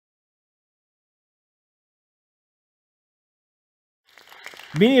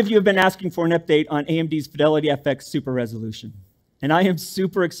Many of you have been asking for an update on AMD's Fidelity FX Super Resolution, and I am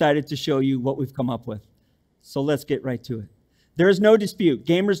super excited to show you what we've come up with. So let's get right to it. There is no dispute,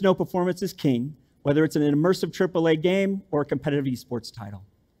 gamers know performance is king, whether it's an immersive AAA game or a competitive esports title.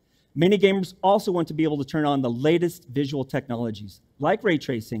 Many gamers also want to be able to turn on the latest visual technologies, like ray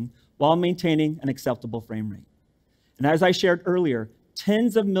tracing, while maintaining an acceptable frame rate. And as I shared earlier,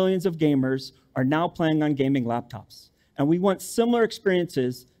 tens of millions of gamers are now playing on gaming laptops, and we want similar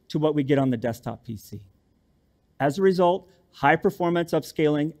experiences to what we get on the desktop PC. As a result, high-performance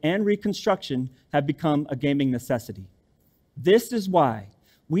upscaling and reconstruction have become a gaming necessity. This is why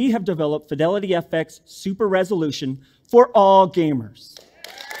we have developed Fidelity FX Super Resolution for all gamers.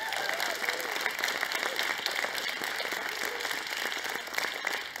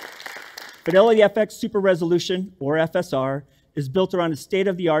 Fidelity FX Super Resolution, or FSR, is built around a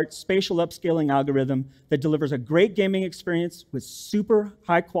state-of-the-art spatial upscaling algorithm that delivers a great gaming experience with super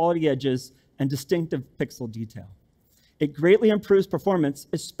high-quality edges and distinctive pixel detail. It greatly improves performance,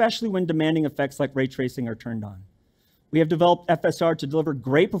 especially when demanding effects like ray tracing are turned on. We have developed FSR to deliver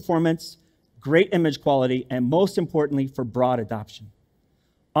great performance, great image quality, and most importantly, for broad adoption.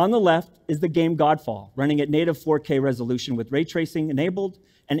 On the left is the game Godfall, running at native 4K resolution with ray tracing enabled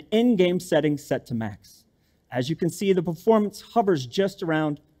and in-game settings set to max. As you can see, the performance hovers just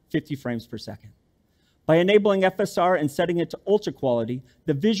around 50 frames per second. By enabling FSR and setting it to ultra quality,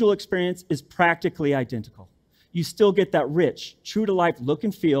 the visual experience is practically identical. You still get that rich, true-to-life look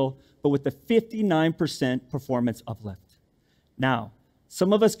and feel, but with the 59% performance uplift. Now,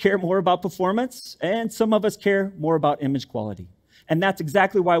 some of us care more about performance, and some of us care more about image quality. And that's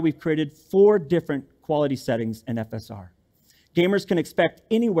exactly why we've created 4 different quality settings in FSR. Gamers can expect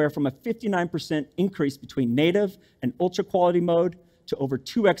anywhere from a 59% increase between native and ultra quality mode to over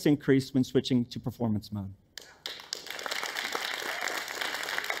 2x increase when switching to performance mode.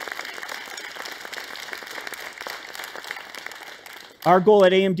 Our goal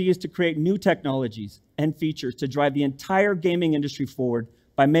at AMD is to create new technologies and features to drive the entire gaming industry forward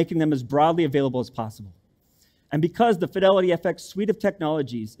by making them as broadly available as possible. And because the Fidelity FX suite of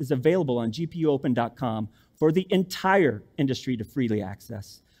technologies is available on GPUopen.com for the entire industry to freely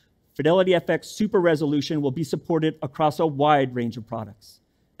access, Fidelity FX Super Resolution will be supported across a wide range of products.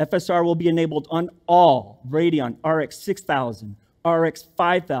 FSR will be enabled on all Radeon RX 6000, RX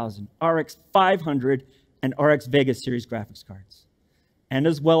 5000, RX 500, and RX Vega series graphics cards, and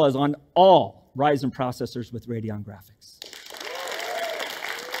as well as on all Ryzen processors with Radeon graphics.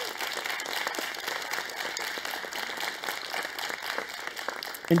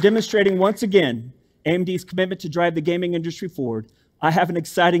 In demonstrating once again AMD's commitment to drive the gaming industry forward, I have an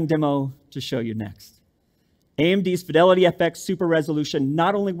exciting demo to show you next. AMD's Fidelity FX Super Resolution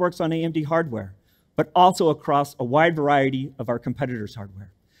not only works on AMD hardware, but also across a wide variety of our competitors'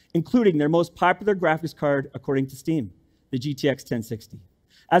 hardware, including their most popular graphics card according to Steam, the GTX 1060.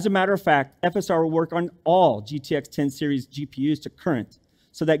 As a matter of fact, FSR will work on all GTX 10 series GPUs to current,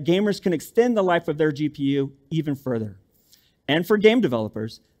 so that gamers can extend the life of their GPU even further. And for game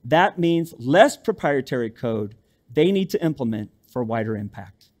developers, that means less proprietary code they need to implement for wider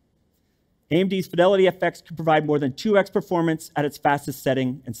impact. AMD's Fidelity FX can provide more than 2x performance at its fastest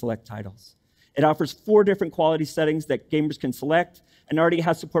setting in select titles. It offers 4 different quality settings that gamers can select and already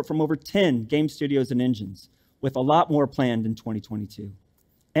has support from over 10 game studios and engines, with a lot more planned in 2022.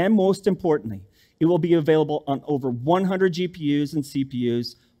 And most importantly, it will be available on over 100 GPUs and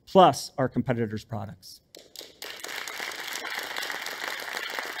CPUs, plus our competitors' products.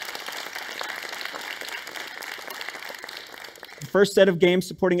 The first set of games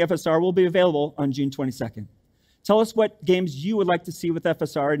supporting FSR will be available on June 22nd. Tell us what games you would like to see with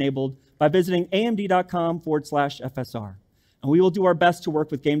FSR enabled by visiting amd.com/FSR. And we will do our best to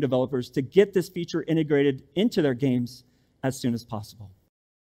work with game developers to get this feature integrated into their games as soon as possible.